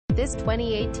This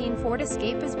 2018 Ford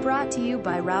Escape is brought to you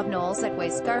by Rob Knowles at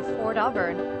Scarff Ford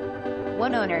Auburn.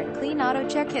 One owner, clean auto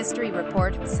check history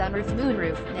report, sunroof,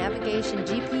 moonroof, navigation,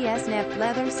 GPS nav,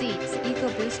 leather seats,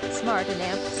 EcoBoost, smart and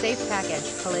amp, safe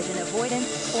package, collision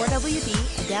avoidance,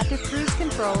 4WD, adaptive cruise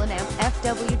control and amp,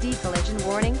 FWD collision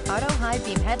warning, auto high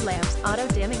beam headlamps, auto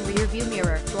dimming rear view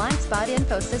mirror, blind spot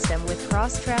info system with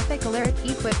cross traffic alert,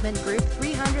 equipment group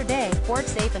 300A, Ford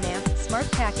safe and amp, smart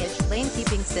package, lane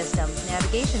keeping system,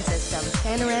 navigation system,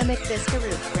 panoramic Vista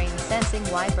roof, rain sensing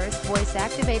wipers, voice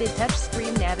activated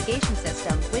touchscreen navigation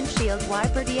system, windshield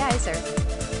wiper deicer.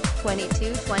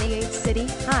 2228 City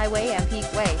Highway and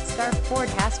Peakway. Scarff Ford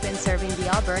has been serving the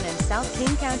Auburn and South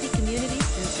King County communities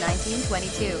since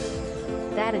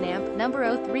 1922. That and amp number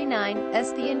 039,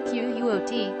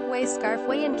 STNQUOT, Way Scarff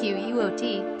Way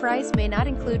NQUOT. Price may not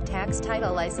include tax,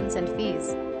 title, license and fees.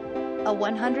 A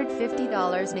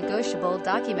 $150 negotiable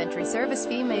documentary service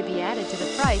fee may be added to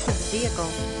the price of the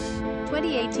vehicle.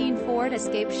 2018 Ford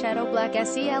Escape Shadow Black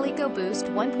SEL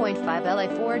EcoBoost 1.5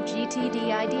 LA4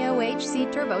 GTD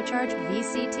IDOHC turbocharged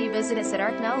VCT. Visit us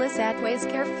at Knowles at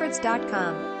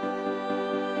wayscarfffords.com.